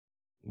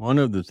One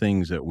of the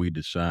things that we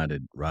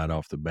decided right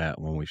off the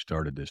bat when we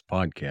started this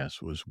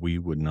podcast was we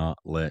would not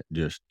let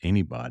just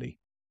anybody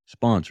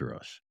sponsor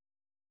us.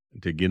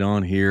 To get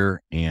on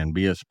here and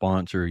be a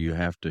sponsor, you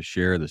have to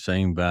share the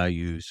same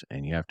values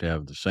and you have to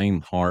have the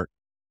same heart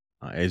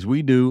as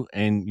we do.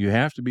 And you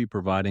have to be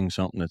providing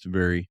something that's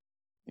very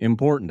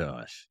important to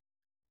us.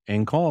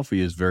 And coffee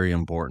is very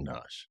important to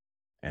us.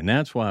 And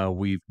that's why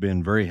we've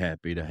been very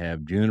happy to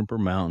have Juniper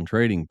Mountain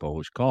Trading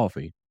Post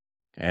Coffee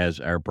as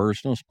our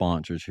personal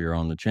sponsors here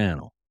on the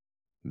channel.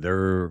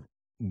 They're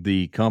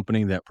the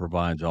company that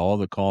provides all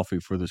the coffee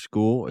for the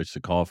school. It's the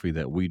coffee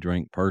that we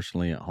drink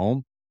personally at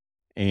home,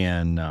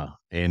 and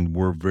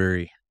we're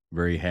very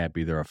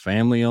happy. They're a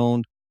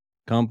family-owned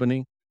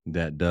company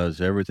that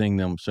does everything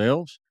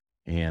themselves,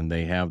 and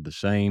they have the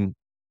same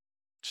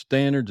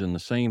standards and the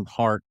same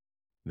heart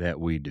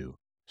that we do.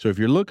 So if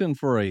you're looking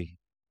for a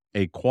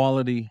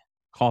quality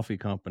coffee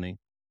company,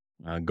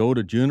 go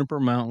to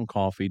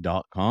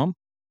junipermountaincoffee.com.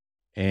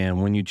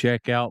 And when you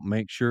check out,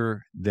 make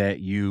sure that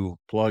you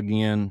plug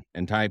in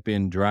and type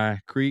in Dry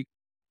Creek,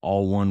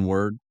 all one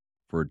word,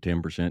 for a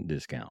 10%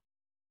 discount.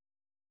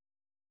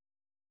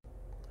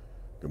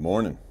 Good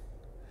morning.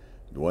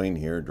 Dwayne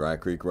here, Dry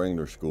Creek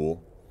Wrangler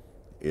School.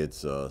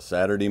 It's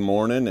Saturday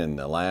morning and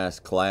the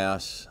last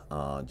class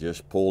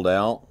just pulled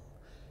out,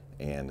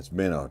 and it's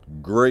been a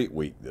great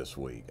week this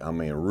week. I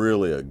mean,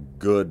 really a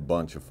good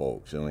bunch of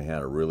folks, and we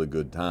had a really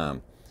good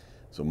time.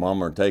 So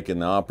Mom are taking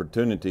the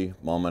opportunity,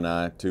 Mom and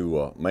I,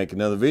 to make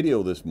another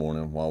video this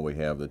morning while we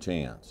have the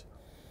chance.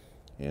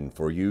 And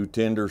for you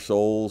tender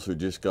souls who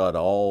just got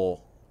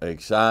all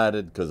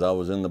excited because I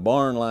was in the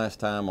barn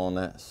last time on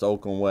that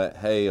soaking wet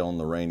hay on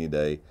the rainy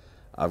day,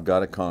 I've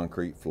got a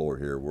concrete floor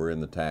here. We're in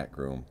the tack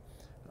room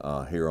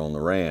here on the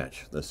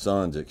ranch. The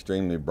sun's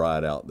extremely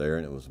bright out there,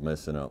 and it was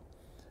messing up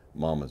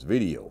Mama's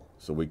video.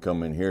 So we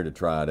come in here to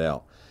try it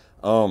out.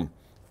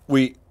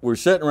 We're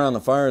sitting around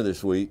the fire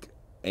this week,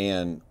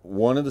 and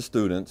one of the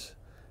students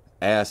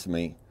asked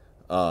me,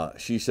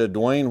 she said,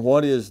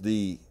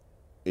 Dwayne,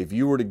 if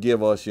you were to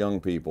give us young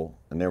people,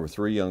 and there were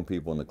 3 young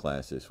people in the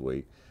class this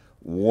week,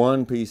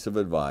 one piece of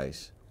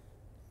advice,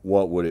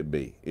 what would it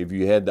be? If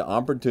you had the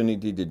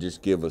opportunity to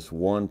just give us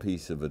one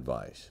piece of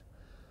advice.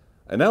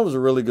 And that was a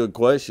really good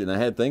question. I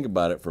had to think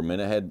about it for a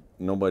minute.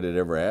 Nobody had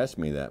ever asked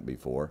me that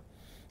before.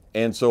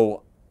 And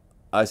so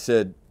I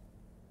said,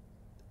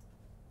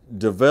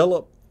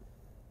 develop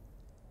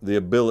the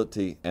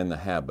ability and the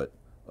habit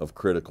of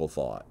critical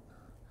thought.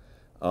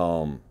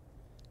 Now,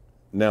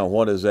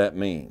 what does that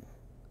mean?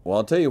 Well,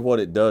 I'll tell you what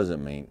it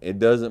doesn't mean. It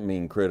doesn't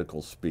mean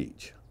critical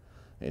speech.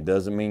 It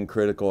doesn't mean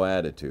critical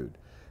attitude.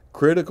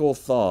 Critical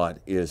thought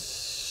is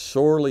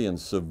sorely and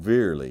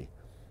severely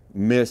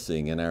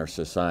missing in our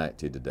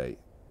society today.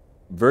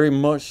 Very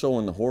much so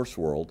in the horse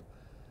world,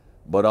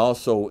 but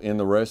also in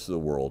the rest of the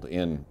world,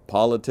 in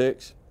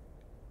politics,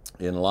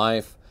 in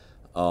life,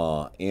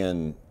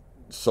 in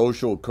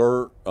social,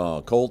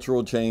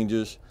 cultural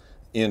changes,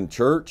 in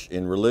church,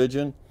 in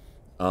religion.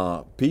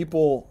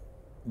 People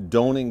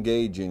don't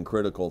engage in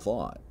critical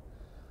thought.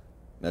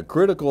 Now,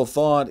 critical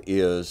thought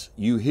is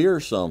you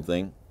hear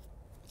something,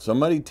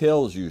 somebody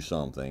tells you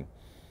something,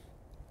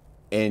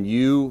 and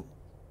you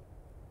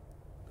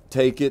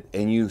take it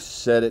and you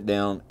set it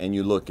down and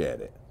you look at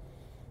it.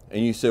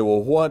 And you say,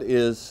 well, what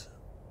is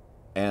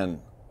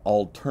an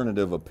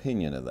alternative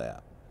opinion of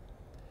that?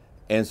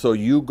 And so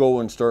you go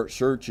and start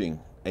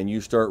searching, and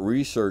you start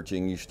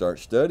researching, you start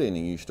studying,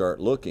 and you start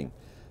looking.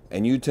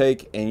 And you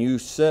take and you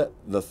set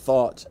the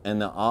thoughts and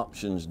the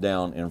options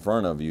down in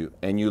front of you,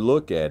 and you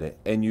look at it,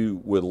 and you,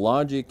 with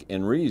logic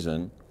and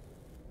reason,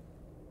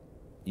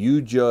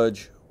 you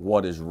judge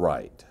what is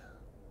right.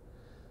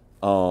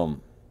 What's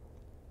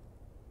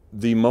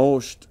the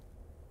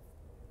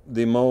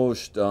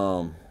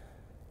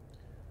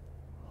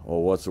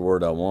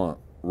word I want?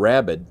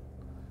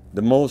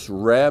 The most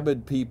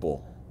rabid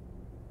people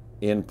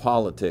in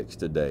politics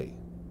today,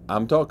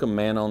 I'm talking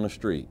man on the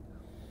street,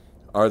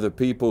 are the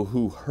people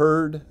who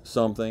heard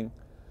something,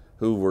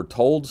 who were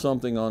told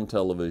something on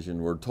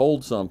television, were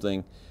told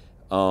something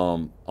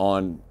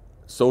on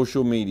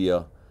social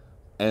media,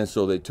 and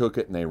so they took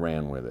it and they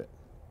ran with it.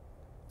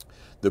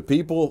 The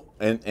people,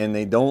 and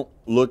they don't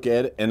look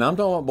at it, and I'm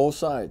talking about both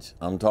sides.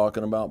 I'm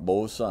talking about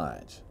both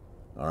sides,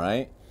 all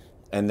right?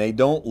 And they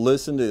don't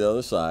listen to the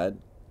other side.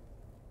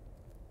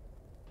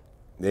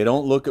 They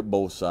don't look at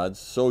both sides,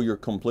 so you're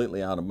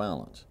completely out of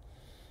balance.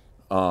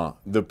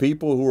 The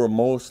people who are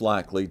most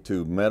likely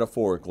to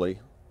metaphorically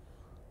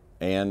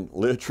and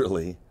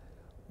literally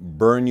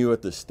burn you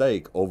at the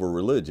stake over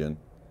religion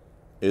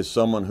is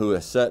someone who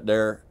has sat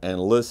there and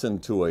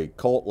listened to a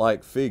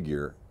cult-like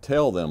figure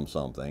tell them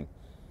something,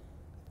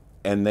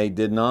 and they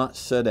did not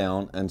sit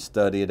down and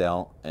study it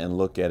out and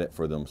look at it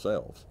for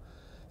themselves.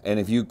 And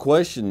if you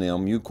question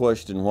them, you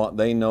question what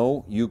they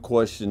know, you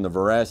question the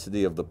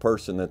veracity of the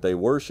person that they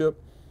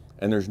worship,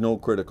 and there's no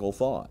critical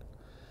thought.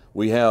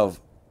 We have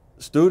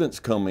students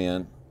come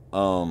in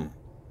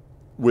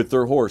with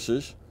their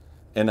horses,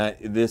 and I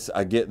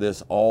get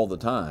this all the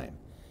time.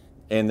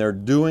 and they're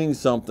doing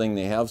something,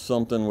 they have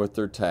something with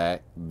their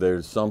tack,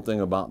 there's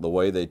something about the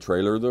way they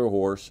trailer their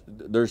horse,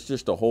 there's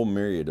just a whole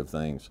myriad of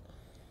things.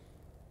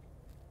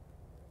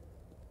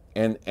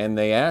 And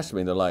they ask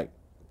me, they're like,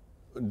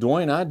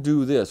 Dwayne, I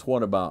do this,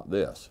 what about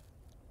this?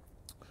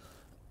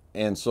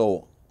 And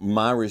so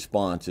my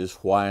response is,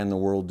 why in the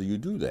world do you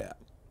do that?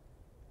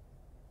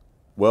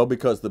 Well,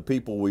 because the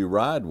people we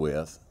ride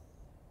with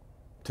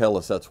tell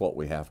us that's what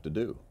we have to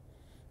do.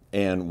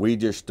 And we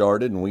just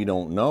started and we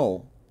don't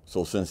know.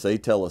 So since they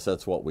tell us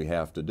that's what we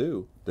have to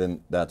do,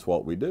 then that's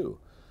what we do.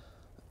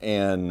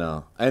 And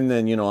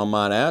then, you know, I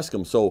might ask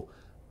them, so,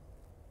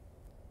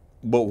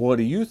 but what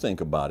do you think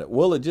about it?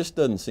 Well, it just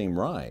doesn't seem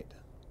right.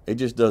 It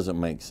just doesn't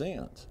make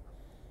sense.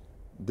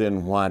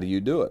 Then why do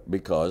you do it?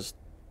 Because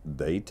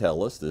they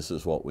tell us this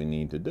is what we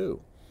need to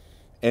do.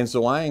 And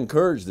so I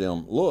encourage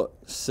them, look,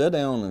 sit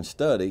down and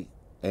study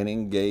and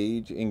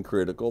engage in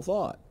critical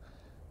thought.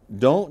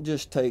 Don't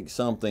just take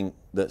something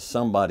that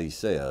somebody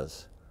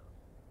says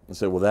and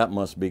say, well, that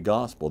must be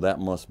gospel, that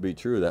must be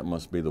true, that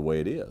must be the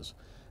way it is.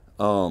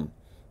 The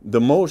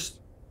most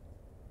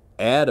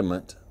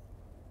adamant,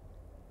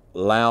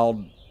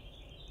 loud,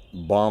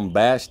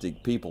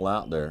 bombastic people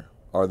out there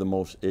are the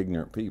most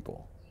ignorant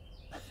people.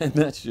 And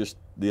that's just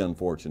the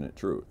unfortunate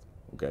truth,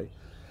 okay?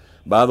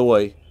 By the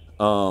way,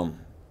 CAO,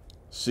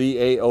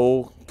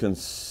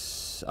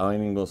 I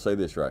ain't even going to say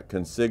this right,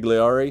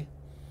 Consigliere,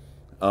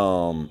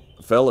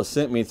 fella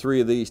sent me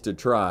 3 of these to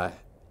try,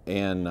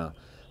 and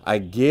I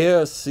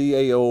guess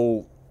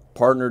CAO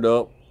partnered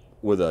up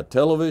with a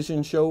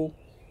television show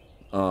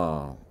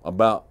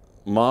about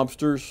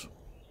mobsters,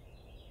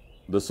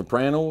 The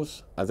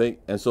Sopranos, I think.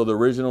 And so the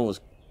original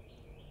was,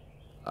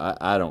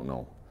 I don't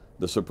know,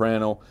 The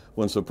Soprano.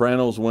 When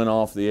Sopranos went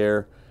off the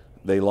air,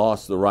 they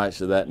lost the rights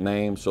to that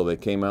name, so they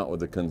came out with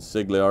the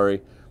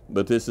Consigliere.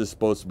 But this is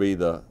supposed to be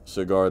the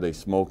cigar they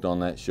smoked on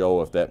that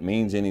show, if that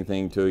means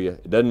anything to you.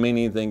 It doesn't mean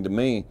anything to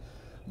me,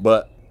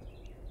 but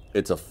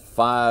it's a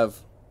 5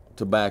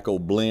 tobacco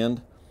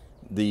blend.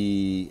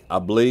 I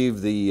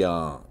believe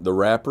the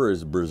wrapper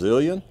is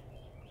Brazilian,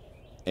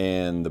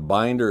 and the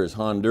binder is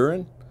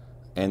Honduran,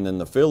 and then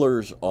the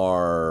fillers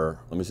are,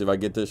 let me see if I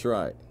get this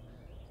right,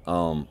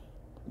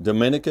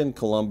 Dominican,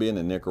 Colombian,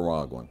 and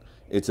Nicaraguan.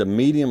 It's a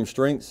medium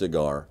strength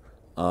cigar.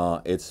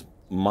 It's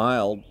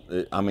mild.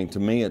 I mean, to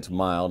me, it's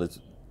mild. It's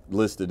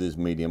listed as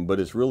medium, but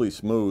it's really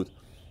smooth.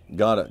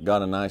 Got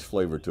a nice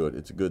flavor to it.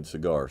 It's a good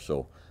cigar.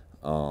 So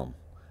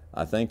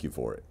I thank you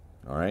for it.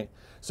 All right.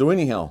 So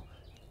anyhow,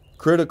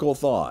 critical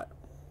thought.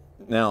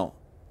 Now,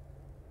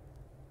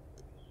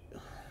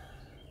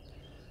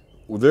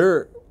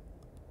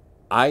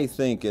 I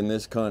think in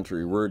this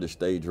country, we're at a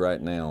stage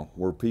right now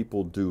where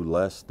people do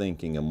less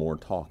thinking and more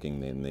talking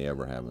than they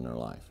ever have in their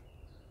life.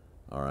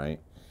 All right.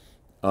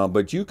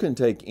 But you can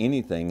take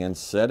anything and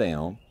sit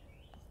down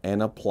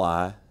and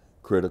apply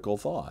critical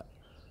thought.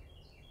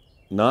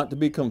 Not to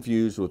be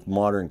confused with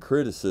modern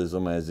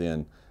criticism, as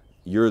in,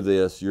 you're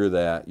this, you're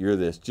that, you're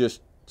this.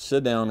 Just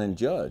sit down and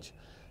judge.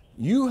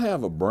 You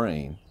have a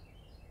brain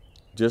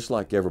just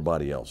like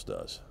everybody else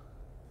does.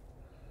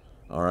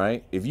 All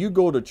right? If you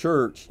go to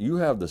church, you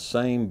have the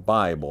same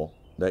Bible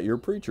that your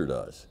preacher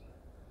does.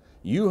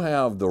 You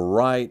have the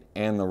right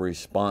and the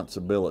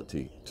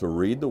responsibility to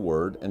read the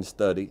Word and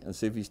study and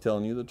see if he's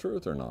telling you the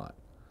truth or not.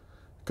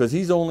 Because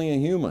he's only a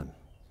human.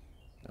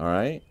 All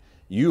right?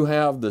 You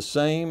have the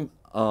same,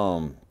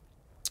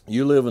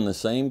 you live in the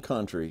same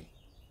country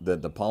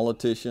that the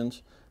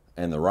politicians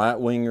and the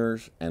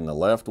right-wingers and the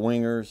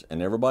left-wingers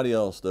and everybody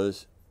else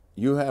does.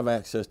 You have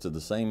access to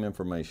the same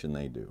information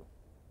they do.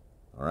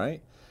 All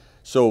right?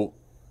 So,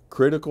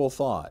 critical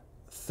thought.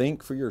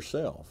 Think for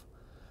yourself.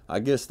 I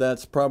guess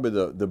that's probably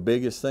the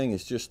biggest thing,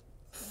 is just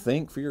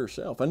think for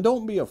yourself. And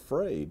don't be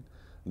afraid.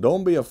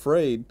 Don't be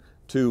afraid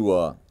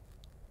to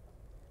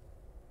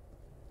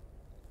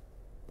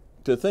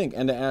think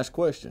and to ask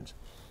questions.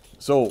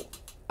 So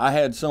I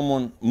had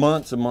someone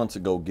months and months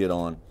ago get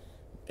on,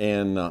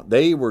 and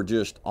they were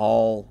just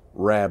all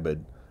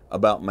rabid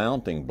about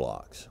mounting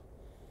blocks.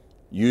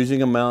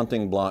 Using a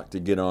mounting block to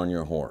get on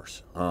your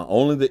horse.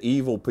 Only the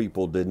evil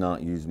people did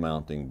not use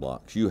mounting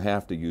blocks. You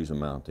have to use a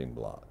mounting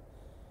block.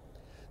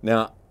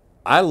 Now,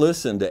 I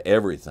listen to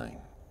everything,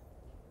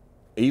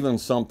 even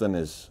something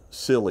as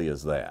silly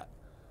as that.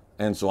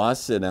 And so I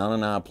sit down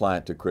and I apply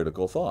it to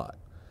critical thought.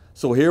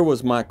 So here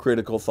was my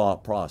critical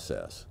thought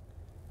process.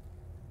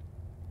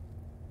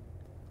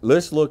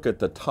 Let's look at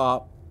the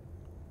top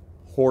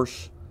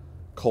horse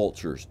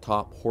cultures,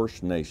 top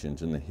horse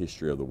nations in the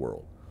history of the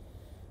world.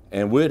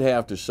 And we'd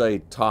have to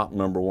say top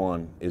number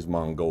 1 is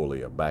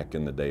Mongolia, back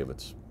in the day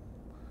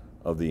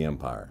of the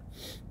empire.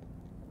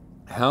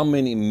 How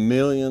many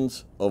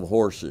millions of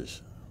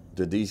horses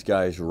did these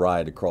guys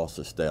ride across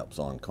the steppes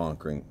on,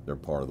 conquering their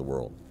part of the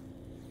world?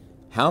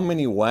 How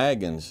many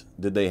wagons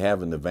did they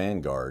have in the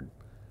vanguard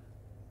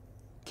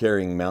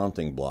carrying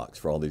mounting blocks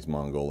for all these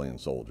Mongolian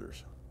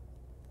soldiers?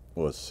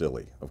 Well, it's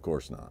silly. Of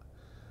course not.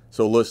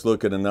 So let's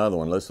look at another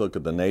one. Let's look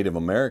at the Native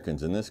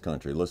Americans in this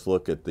country. Let's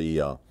look at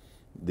the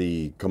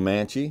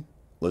Comanche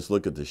Let's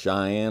look at the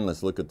Cheyenne.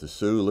 Let's look at the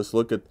Sioux. Let's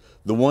look at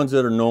the ones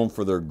that are known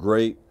for their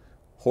great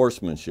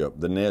horsemanship.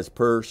 The Nez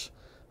Perce.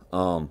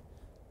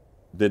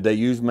 Did they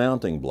use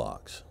mounting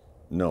blocks?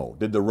 No.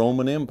 Did the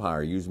Roman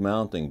Empire use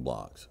mounting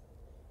blocks?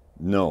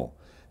 No.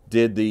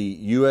 Did the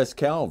U.S.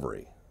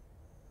 Cavalry,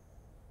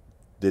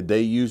 did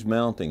they use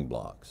mounting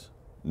blocks?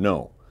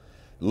 No.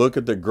 Look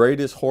at the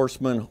greatest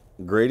horsemen,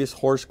 greatest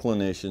horse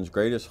clinicians,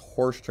 greatest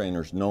horse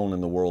trainers known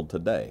in the world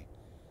today.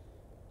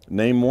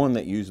 Name one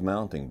that used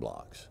mounting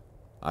blocks.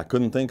 I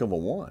couldn't think of a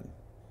one.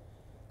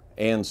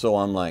 And so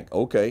I'm like,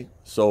 okay,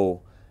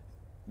 so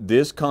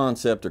this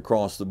concept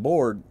across the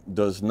board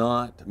does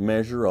not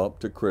measure up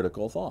to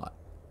critical thought.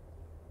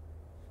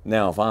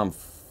 Now, if I'm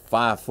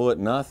 5 foot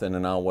nothing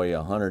and I weigh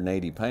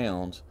 180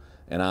 pounds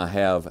and I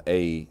have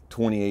a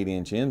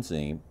 28-inch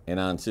inseam and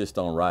I insist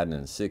on riding a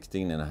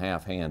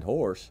 16.5 hand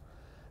horse,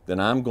 then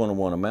I'm going to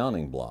want a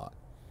mounting block.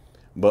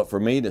 But for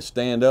me to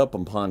stand up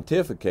and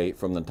pontificate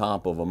from the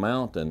top of a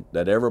mountain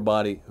that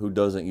everybody who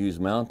doesn't use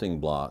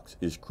mounting blocks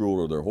is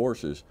cruel to their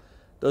horses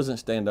doesn't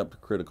stand up to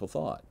critical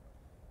thought.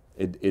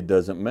 It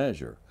doesn't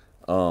measure.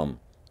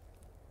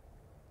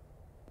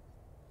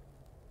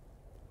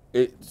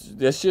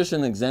 It's just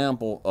an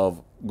example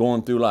of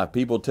going through life.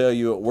 People tell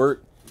you at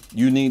work,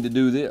 you need to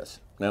do this.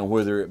 Now,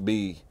 whether it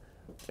be,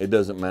 it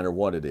doesn't matter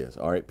what it is.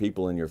 All right,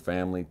 people in your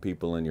family,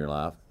 people in your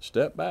life,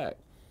 step back.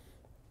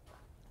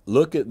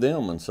 Look at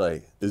them and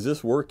say, is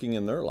this working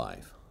in their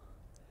life?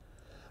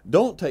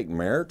 Don't take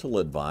marital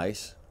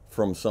advice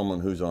from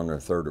someone who's on their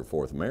 3rd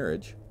or 4th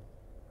marriage.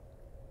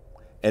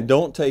 And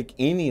don't take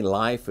any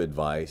life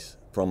advice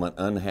from an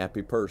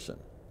unhappy person.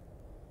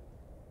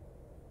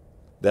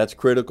 That's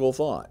critical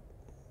thought.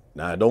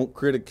 Now, I don't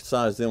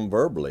criticize them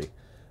verbally,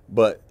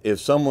 but if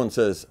someone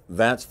says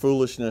that's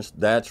foolishness,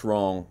 that's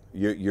wrong,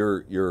 you're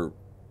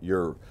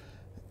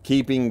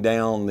keeping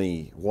down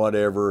the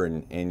whatever,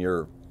 and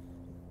you're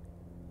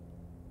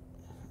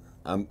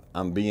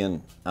I'm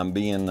being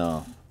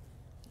a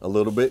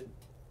little bit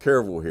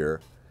careful here.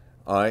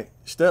 All right,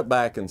 step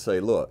back and say,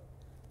 look,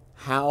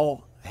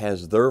 how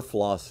has their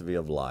philosophy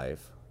of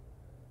life,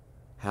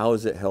 how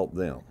has it helped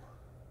them?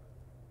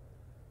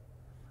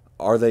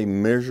 Are they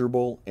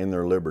miserable in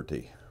their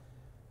liberty?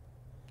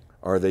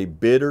 Are they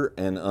bitter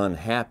and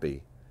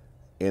unhappy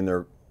in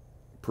their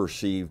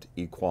perceived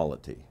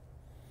equality?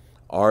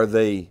 Are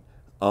they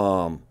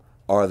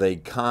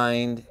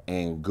kind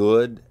and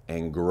good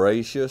and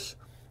gracious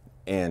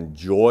and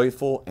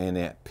joyful and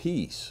at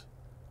peace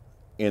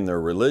in their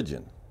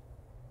religion?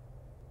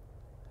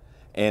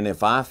 And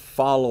if I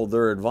follow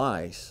their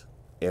advice,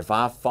 if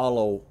I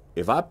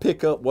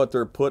pick up what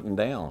they're putting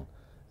down,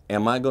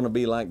 am I going to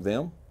be like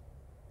them?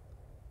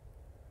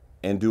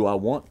 And do I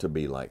want to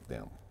be like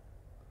them?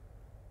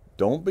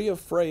 Don't be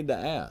afraid to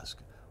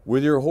ask.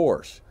 With your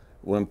horse,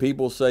 when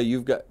people say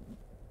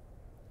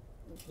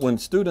when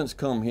students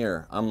come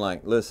here, I'm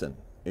like, listen,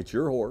 it's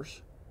your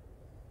horse,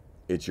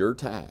 it's your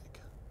tag,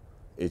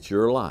 it's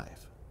your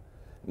life.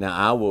 Now,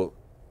 I will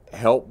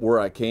help where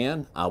I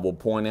can. I will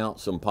point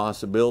out some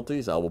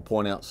possibilities. I will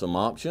point out some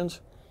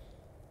options.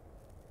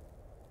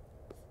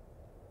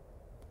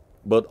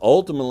 But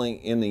ultimately,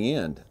 in the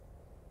end,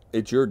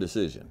 it's your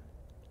decision.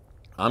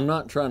 I'm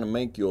not trying to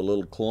make you a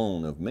little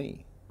clone of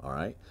me, all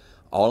right?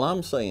 All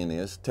I'm saying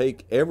is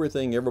take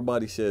everything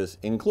everybody says,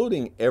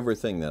 including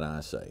everything that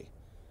I say,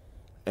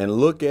 and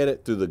look at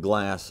it through the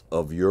glass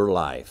of your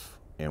life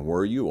and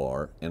where you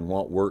are and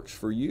what works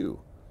for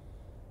you.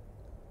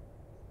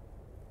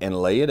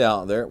 And lay it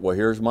out there. Well,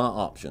 here's my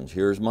options.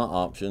 Here's my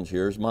options.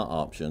 Here's my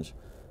options.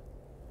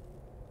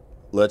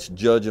 Let's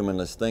judge them and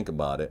let's think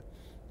about it.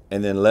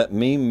 And then let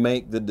me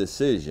make the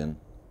decision.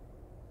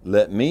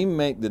 Let me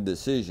make the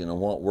decision on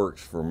what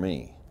works for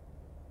me.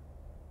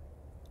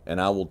 And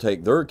I will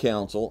take their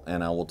counsel,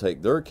 and I will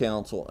take their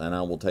counsel, and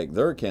I will take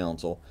their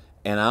counsel,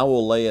 and I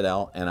will lay it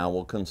out, and I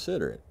will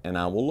consider it, and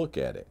I will look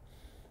at it.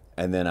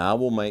 And then I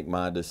will make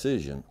my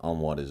decision on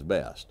what is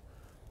best.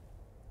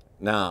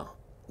 Now,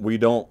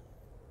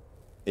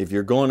 if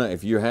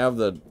you have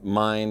the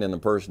mind and the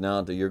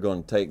personality, you're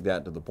going to take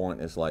that to the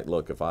point. It's like,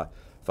 look, if I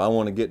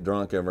want to get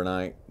drunk every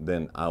night,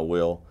 then I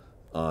will.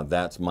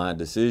 That's my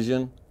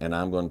decision, and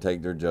I'm going to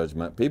take their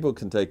judgment. People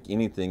can take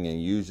anything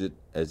and use it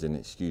as an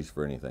excuse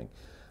for anything.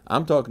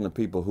 I'm talking to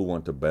people who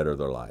want to better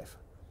their life,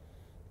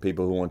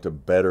 people who want to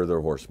better their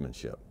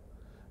horsemanship,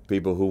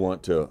 people who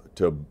want to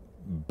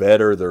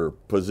better their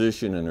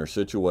position and their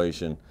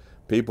situation,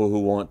 people who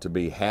want to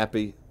be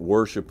happy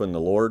worshiping the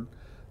Lord,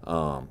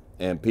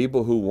 and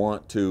people who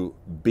want to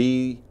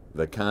be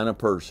the kind of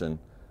person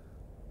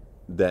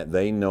that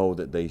they know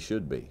that they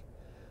should be.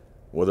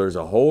 Well, there's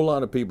a whole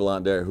lot of people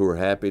out there who are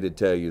happy to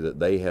tell you that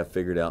they have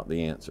figured out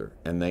the answer,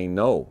 and they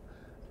know,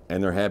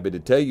 and they're happy to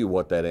tell you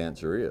what that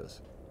answer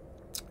is.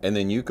 And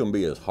then you can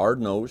be as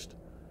hard-nosed,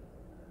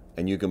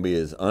 and you can be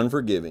as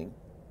unforgiving,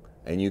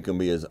 and you can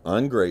be as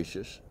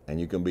ungracious, and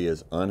you can be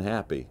as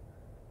unhappy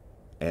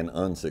and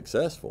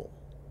unsuccessful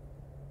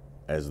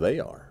as they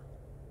are.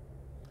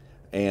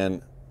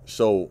 And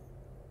so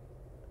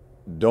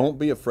don't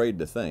be afraid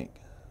to think.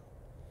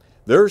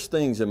 There's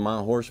things in my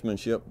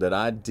horsemanship that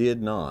I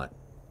did not.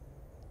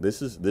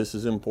 This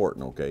is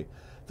important, okay?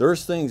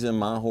 There's things in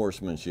my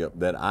horsemanship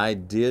that I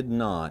did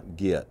not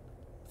get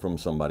from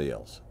somebody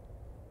else.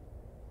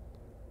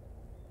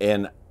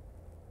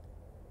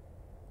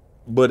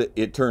 But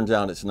it turns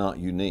out it's not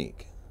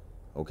unique,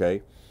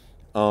 okay?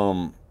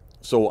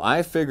 So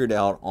I figured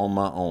out on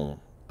my own.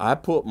 I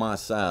put my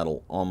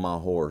saddle on my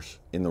horse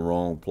in the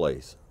wrong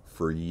place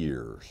for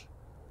years.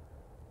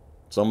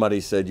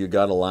 Somebody said, you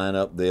got to line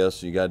up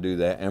this, you got to do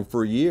that. And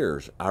for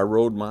years, I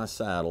rode my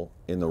saddle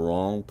in the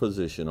wrong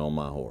position on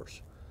my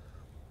horse.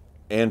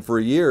 And for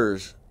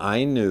years,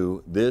 I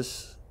knew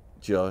this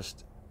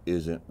just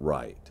isn't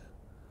right.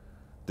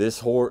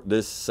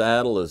 This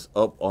saddle is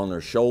up on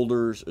their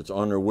shoulders, it's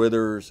on their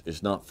withers,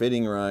 it's not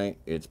fitting right,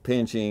 it's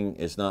pinching,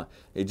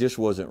 it just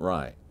wasn't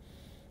right.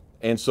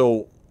 And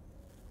so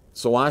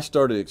I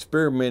started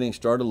experimenting,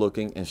 started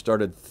looking, and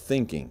started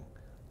thinking,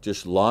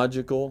 just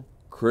logical,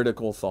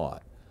 critical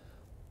thought.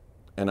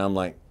 And I'm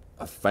like,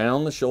 I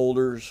found the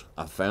shoulders,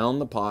 I found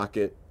the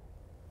pocket,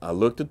 I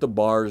looked at the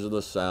bars of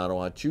the saddle,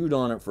 I chewed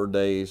on it for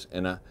days,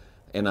 and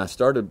I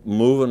started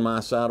moving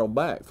my saddle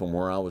back from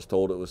where I was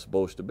told it was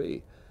supposed to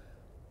be.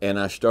 And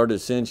I started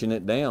cinching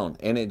it down,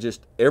 and it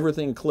just,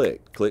 everything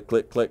clicked. Click,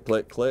 click, click,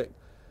 click, click.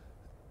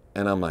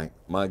 And I'm like,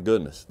 my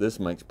goodness, this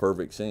makes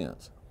perfect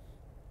sense.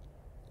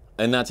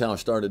 And that's how I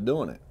started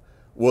doing it.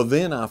 Well,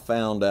 then I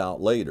found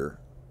out later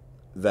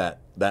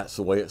that that's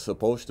the way it's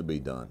supposed to be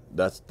done.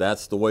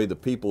 That's the way the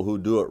people who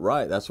do it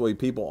right, that's the way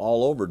people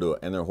all over do it.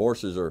 And their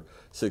horses are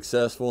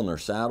successful and their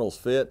saddles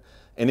fit,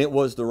 and it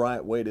was the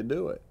right way to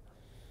do it.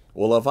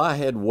 Well, if I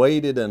had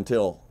waited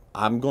until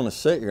I'm going to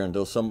sit here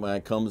until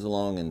somebody comes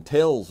along and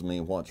tells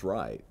me what's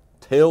right,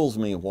 tells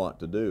me what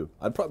to do,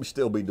 I'd probably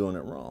still be doing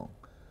it wrong.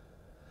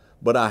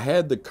 But I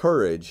had the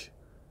courage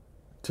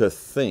to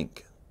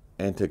think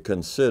and to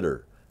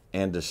consider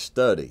and to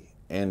study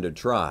and to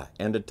try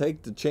and to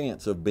take the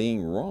chance of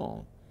being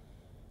wrong.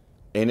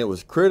 And it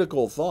was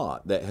critical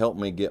thought that helped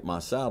me get my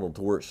saddle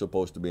to where it's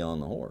supposed to be on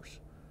the horse.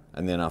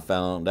 And then I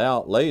found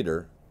out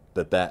later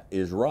that that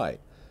is right,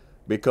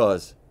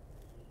 because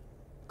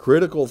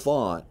critical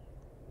thought,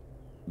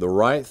 the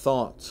right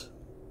thoughts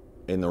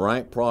in the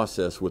right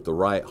process with the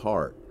right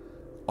heart,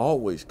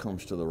 always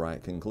comes to the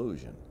right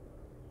conclusion.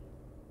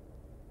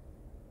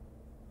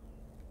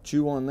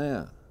 Chew on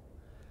that.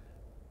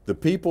 The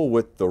people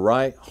with the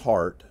right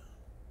heart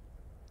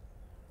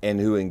and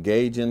who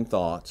engage in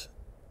thoughts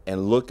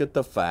and look at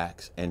the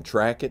facts and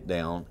track it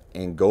down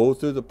and go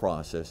through the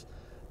process,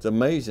 it's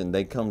amazing.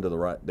 They come to the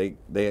right,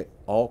 they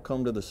all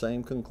come to the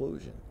same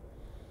conclusion.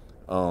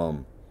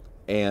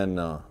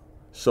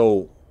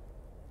 So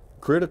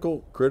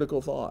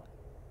critical thought.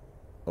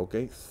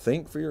 Okay,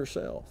 think for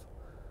yourself.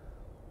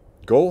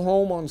 Go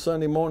home on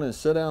Sunday morning and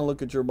sit down and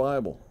look at your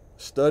Bible.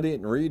 Study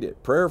it and read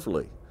it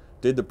prayerfully.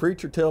 Did the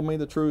preacher tell me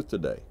the truth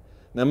today?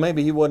 Now,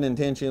 maybe he wasn't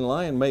intentionally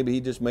lying. Maybe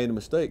he just made a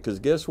mistake, because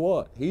guess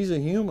what? He's a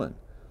human.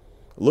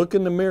 Look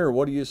in the mirror.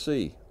 What do you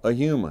see? A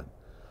human.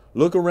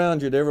 Look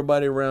around you at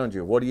everybody around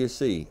you. What do you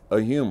see? A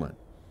human.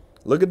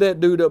 Look at that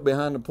dude up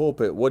behind the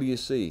pulpit. What do you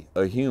see?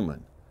 A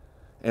human.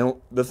 And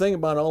the thing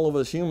about all of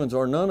us humans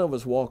are none of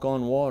us walk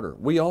on water.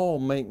 We all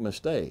make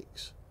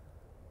mistakes.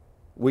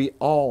 We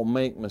all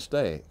make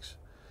mistakes.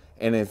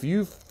 And if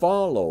you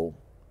follow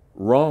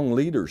wrong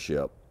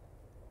leadership,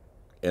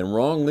 and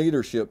wrong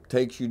leadership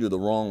takes you to the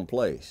wrong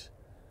place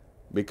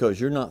because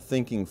you're not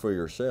thinking for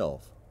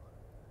yourself,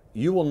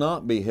 you will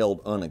not be held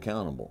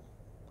unaccountable.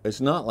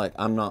 It's not like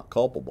I'm not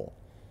culpable.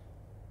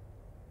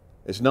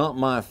 It's not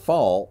my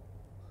fault.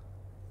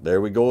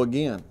 There we go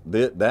again.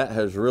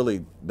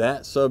 That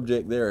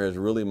subject there has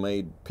really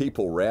made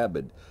people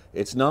rabid.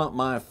 It's not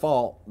my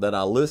fault that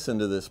I listened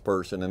to this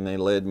person and they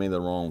led me the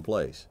wrong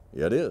place.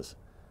 Yeah, it is.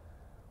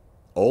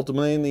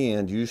 Ultimately, in the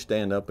end, you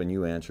stand up and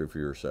you answer for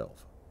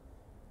yourself.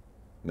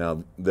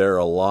 Now, there are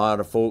a lot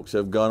of folks that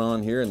have gone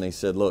on here and they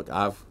said, look,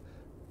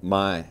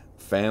 my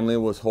family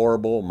was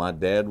horrible. My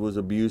dad was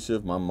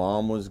abusive. My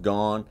mom was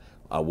gone.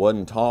 I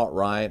wasn't taught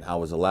right. I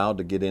was allowed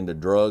to get into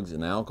drugs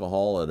and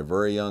alcohol at a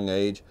very young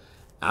age.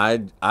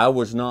 I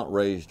was not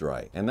raised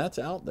right. And that's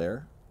out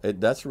there.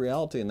 That's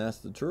reality, and that's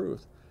the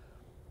truth.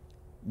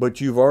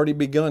 But you've already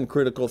begun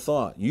critical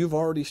thought. You've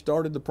already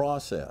started the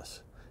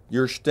process.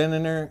 You're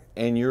standing there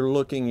and you're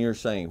looking, you're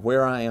saying,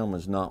 where I am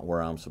is not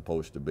where I'm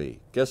supposed to be.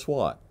 Guess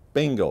what?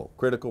 Bingo,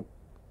 critical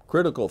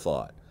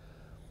thought.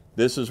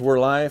 This is where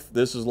life,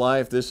 this is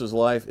life, this is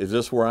life. Is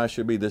this where I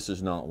should be? This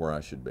is not where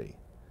I should be.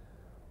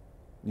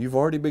 You've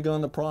already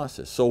begun the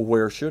process. So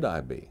where should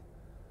I be?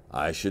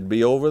 I should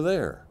be over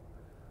there.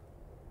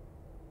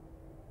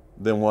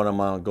 Then what am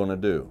I going to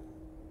do?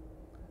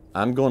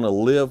 I'm going to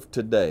live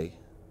today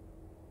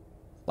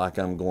like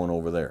I'm going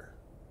over there.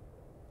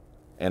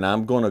 And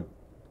I'm going to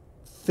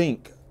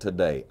think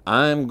today.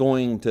 I'm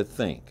going to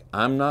think.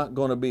 I'm not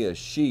going to be a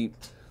sheep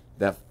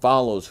that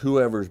follows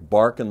whoever's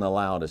barking the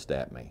loudest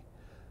at me.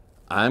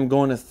 I'm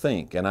going to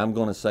think, and I'm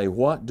going to say,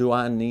 what do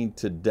I need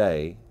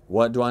today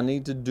What do I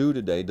need to do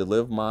today to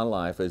live my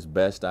life as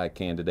best I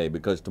can today?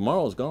 Because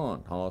tomorrow's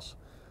gone, Hoss.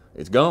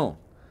 It's gone.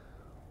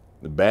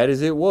 As bad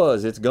as it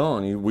was, it's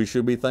gone. We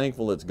should be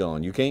thankful it's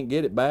gone. You can't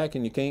get it back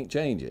and you can't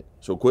change it.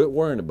 So quit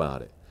worrying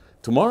about it.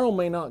 Tomorrow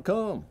may not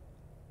come.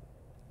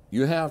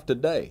 You have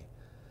today.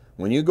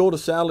 When you go to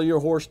saddle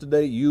your horse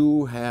today,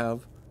 you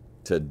have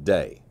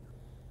today.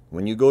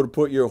 When you go to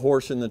put your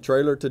horse in the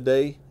trailer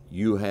today,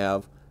 you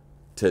have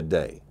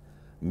today.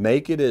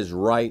 Make it as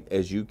right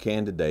as you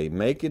can today.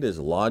 Make it as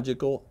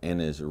logical and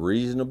as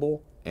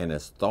reasonable and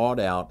as thought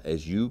out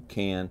as you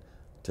can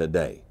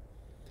today.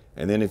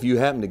 And then if you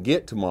happen to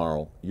get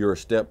tomorrow, you're a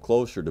step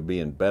closer to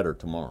being better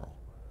tomorrow.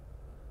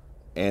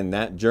 And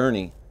that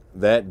journey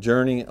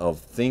of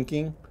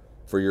thinking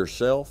for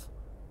yourself,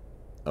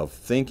 of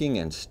thinking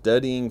and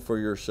studying for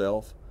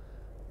yourself,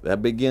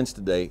 that begins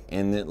today,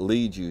 and it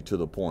leads you to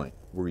the point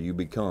where you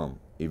become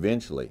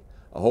eventually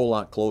a whole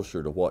lot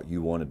closer to what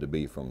you wanted to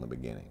be from the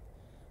beginning.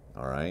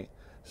 All right?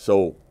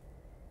 So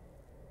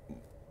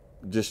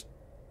just,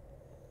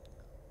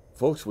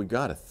 folks, we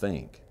got to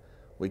think.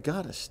 We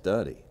got to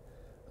study.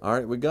 All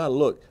right, we got to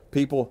look.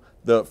 People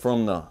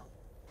from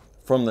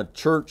the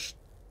church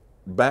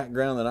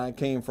background that I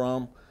came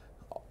from,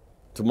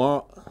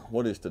 tomorrow,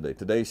 what is today?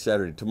 Today's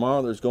Saturday.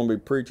 Tomorrow there's going to be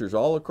preachers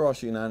all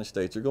across the United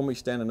States. They're going to be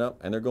standing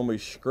up and they're going to be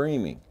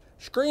screaming,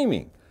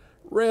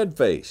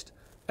 red-faced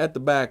at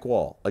the back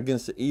wall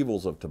against the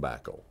evils of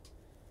tobacco.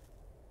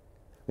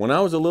 When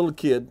I was a little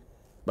kid,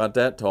 about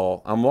that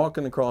tall, I'm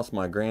walking across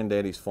my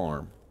granddaddy's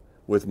farm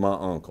with my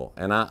uncle,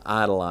 and I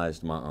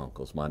idolized my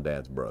uncles, my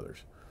dad's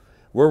brothers.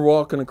 We're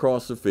walking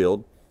across the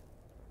field,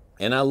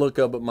 and I look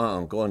up at my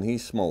uncle, and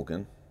he's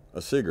smoking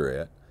a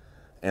cigarette.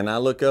 And I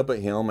look up at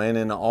him, and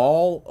in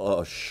all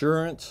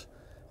assurance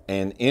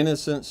and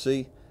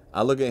innocency,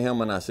 I look at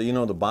him and I say, you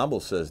know, the Bible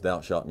says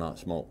thou shalt not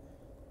smoke.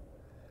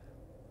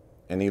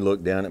 And he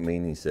looked down at me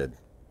and he said,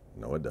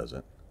 no, it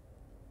doesn't.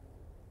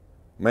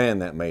 Man,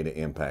 that made an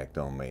impact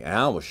on me. And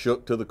I was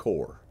shook to the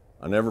core.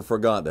 I never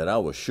forgot that. I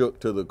was shook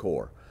to the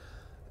core.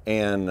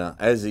 And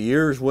as the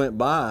years went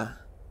by,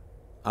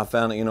 I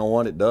found out, you know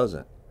what, it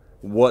doesn't.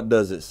 What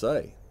does it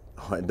say?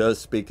 It does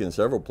speak in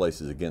several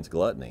places against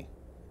gluttony.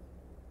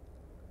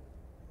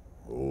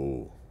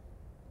 Oh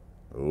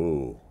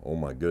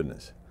my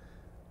goodness.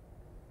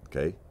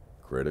 Okay,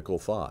 critical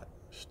thought.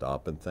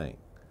 Stop and think.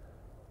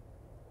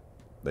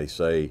 They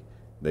say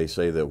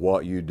that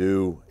what you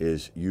do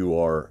is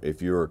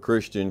if you're a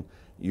Christian,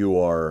 you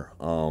are,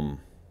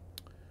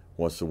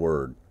 what's the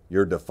word?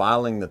 You're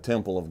defiling the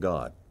temple of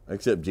God.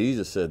 Except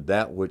Jesus said,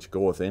 that which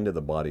goeth into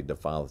the body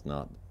defileth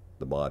not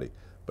the body,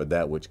 but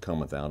that which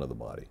cometh out of the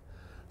body.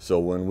 So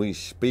when we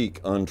speak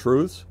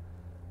untruths,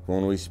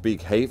 when we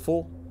speak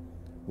hateful,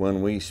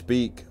 when we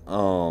speak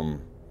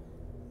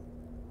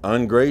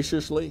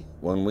ungraciously,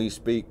 when we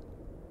speak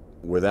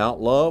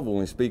without love, when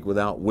we speak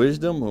without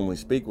wisdom, when we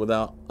speak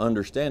without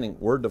understanding,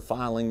 we're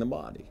defiling the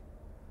body.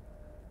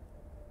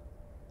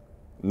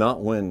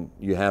 Not when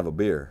you have a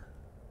beer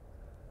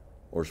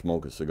or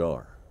smoke a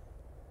cigar.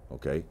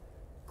 Okay?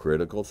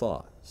 Critical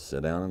thought.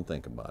 Sit down and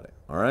think about it.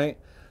 All right?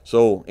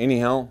 So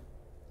anyhow,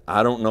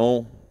 I don't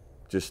know.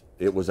 Just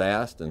it was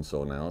asked, and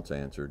so now it's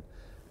answered.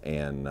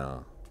 And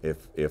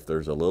if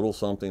there's a little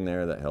something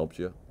there that helps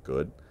you,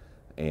 good.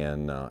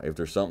 And if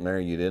there's something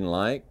there you didn't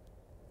like,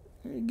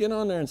 get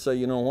on there and say,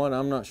 you know what,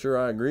 I'm not sure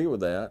I agree with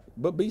that.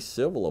 But be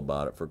civil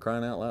about it, for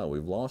crying out loud.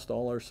 We've lost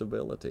all our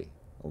civility.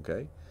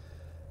 Okay?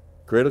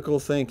 Critical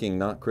thinking,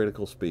 not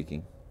critical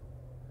speaking.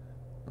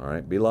 All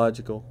right? Be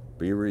logical,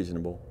 be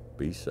reasonable,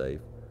 be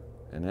safe,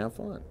 and have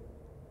fun.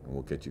 And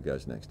we'll catch you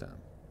guys next time.